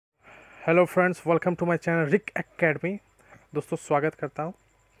Hello friends, welcome to my channel Rick academy. दोस्तों स्वागत करता हूँ।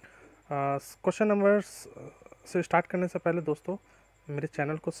 क्वेश्चन नंबर से स्टार्ट करने से पहले दोस्तों मेरे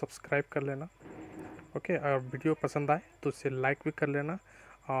चैनल को सब्सक्राइब कर लेना। ओके, और वीडियो पसंद आए तो उसे लाइक भी कर लेना।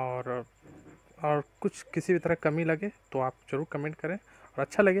 और कुछ किसी भी तरह कमी लगे तो आप ज़रूर कमेंट करें, और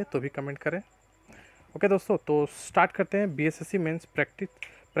अच्छा लगे तो भी कमेंट करें। ओके दोस्तों, तो स्टार्ट करते हैं BSSC mains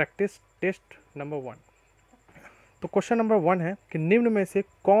practice test number 1। तो क्वेश्चन नंबर 1 है कि निम्न में से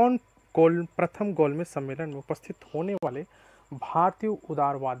कौन प्रथम गोलमेज सम्मेलन में उपस्थित होने वाले भारतीय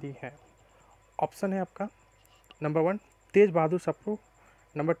उदारवादी हैं। ऑप्शन है आपका नंबर 1 तेज बहादुर Sapru,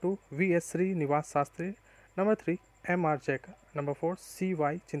 number 2 VS. Srinivas Shastri, number 3 MR. Jayakar, number 4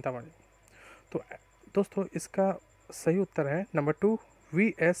 CY. Chintamani. तो दोस्तों इसका सही उत्तर है number 2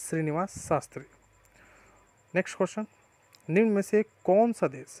 VS. Srinivas Shastri. Next question, निम्न में से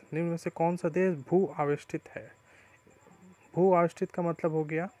कौन सा देश भू आवेष्टित है। भू आवेष्टित का मतलब हो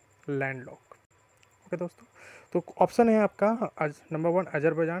गया लैंडलॉक। ओके दोस्तों, तो ऑप्शन है आपका number 1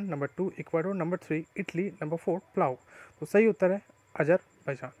 Azerbaijan, number 2 Ecuador, number 3 Italy, number 4 Palau. तो सही उत्तर है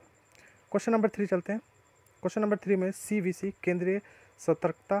अजरबैजान। क्वेश्चन नंबर 3 चलते हैं। क्वेश्चन नंबर 3 में सीवीसी केंद्रीय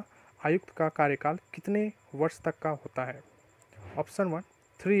सतर्कता आयुक्त का कार्यकाल कितने वर्ष तक का होता है। Option 1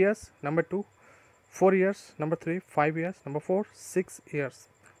 3 years, number 2 4 years, number 3 5 years, number 4 6 years.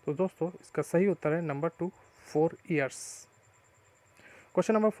 तो दोस्तों इसका सही उत्तर है नंबर 2 4 ईयर्स।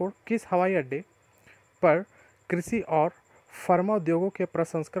 क्वेश्चन नंबर 4 किस हवाई अड्डे पर कृषि और फार्मा उद्योगों के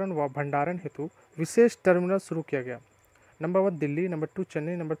प्रसंस्करण व भंडारण हेतु विशेष टर्मिनल शुरू किया गया। Number 1 Delhi, number 2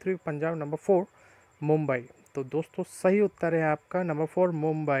 Chennai, number 3 Punjab, number 4 Mumbai. तो दोस्तों सही उत्तर है आपका नंबर 4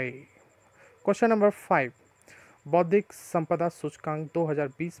 मुंबई। क्वेश्चन नंबर 5 बौद्धिक संपदा सूचकांक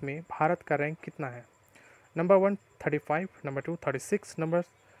 2020 में भारत का रैंक कितना है। नंबर 1 35, नंबर 2 36, नंबर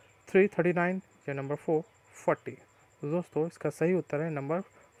 3 39 या नंबर 4 40। तो दोस्तों इसका सही उत्तर है नंबर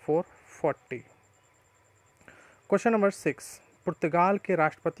 4 40। क्वेश्चन नंबर 6 पुर्तगाल के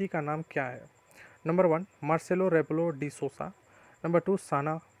राष्ट्रपति का नाम क्या है। नंबर 1 मार्सेलो रेबलो डी सोसा, नंबर 2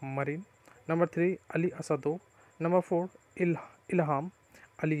 साना marine, number 3 Ali asado, number 4 Ilham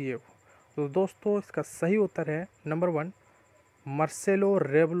Aliyev. तो दोस्तों इसका सही उत्तर है number 1 Marcelo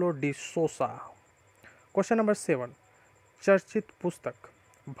रेबलो D सोसा। Question number 7 चर्चित पुस्तक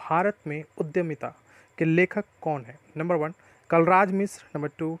भारत में उद्यमिता के लेखक कौन है। Number 1 Kalraj Mishra, number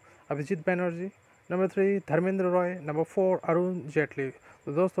 2 Abhijit Banerjee, number 3 Dharmendra Roy, number 4 Arun Jaitley.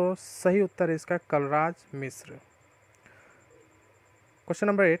 तो दोस्तों सही उत्तर है इसका कलराज मिश्र। क्वेश्चन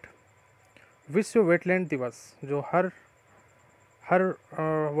नंबर 8 विश्व वेटलैंड दिवस जो हर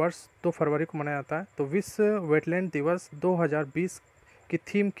वर्ष 2 फरवरी को मनाया जाता है, तो विश्व वेटलैंड दिवस 2020 की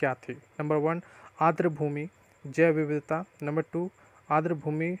थीम क्या थी। नंबर 1 आर्द्र भूमि जैव विविधता, नंबर 2 आर्द्र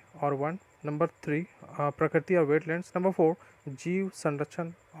भूमि और वन, नंबर 3 प्रकृति और वेटलैंड्स, नंबर 4 जीव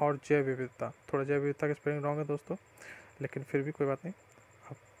संरक्षण और जैव विविधता। थोड़ा जैव विविधता का स्पेलिंग रॉन्ग है दोस्तों, लेकिन फिर भी कोई बात नहीं,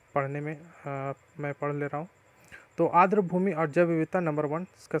 पढ़ने में मैं पढ़ ले रहा हूँ। तो आर्द्र भूमि और जैव विविधता नंबर 1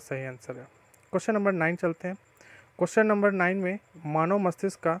 इसका सही आंसर है। क्वेश्चन नंबर 9 चलते हैं। क्वेश्चन नंबर 9 में मानव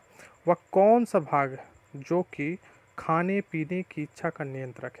मस्तिष्क का वह कौन सा भाग जो कि खाने पीने की इच्छा का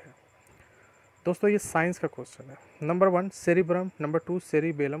नियंत्रक है। दोस्तों ये साइंस का क्वेश्चन है। Number 1 cerebrum, number 2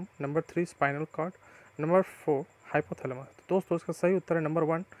 cerebellum, number 3 spinal cord, number 4 hypothalamus. तो दोस्तों इसका सही उत्तर है number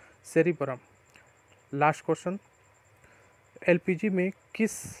 1 cerebrum. Last question, LPG में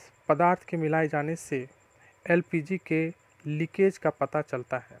किस पदार्थ के मिलाए जाने से एलपीजी के लीकेज का पता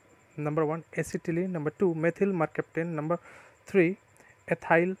चलता है। Number 1 acetylene, number 2 methyl मर्केप्टेन, number 3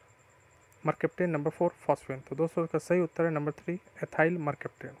 ethyl मर्केप्टेन, number 4 फॉस्फेन। तो दोस्तों इसका सही उत्तर है नंबर 3 एथाइल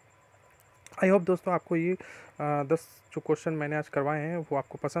मर्केप्टेन। आई होप दोस्तों आपको ये 10 जो क्वेश्चन मैंने आज करवाए हैं वो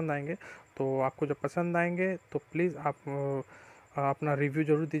आपको पसंद आएंगे। तो आपको जब पसंद आएंगे तो प्लीज़ आप अपना रिव्यू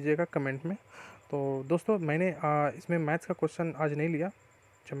ज़रूर दीजिएगा कमेंट में। तो दोस्तों मैंने इसमें मैथ्स का क्वेश्चन आज नहीं लिया।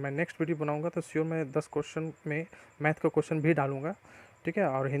 जब मैं नेक्स्ट वीडियो बनाऊंगा तो श्योर मैं 10 क्वेश्चन में मैथ का क्वेश्चन भी डालूंगा, ठीक है।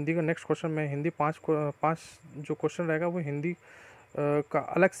 और हिंदी का नेक्स्ट क्वेश्चन मैं हिंदी 5 जो क्वेश्चन रहेगा वो हिंदी का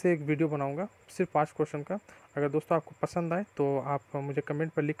अलग से एक वीडियो बनाऊंगा सिर्फ 5 क्वेश्चन का। अगर दोस्तों आपको पसंद आए तो आप मुझे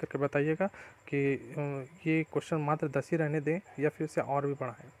कमेंट पर लिख करके बताइएगा कि ये क्वेश्चन मात्र 10 ही रहने दें या फिर इसे और भी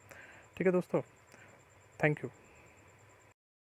बढ़ाएं, ठीक है दोस्तों। Thank you.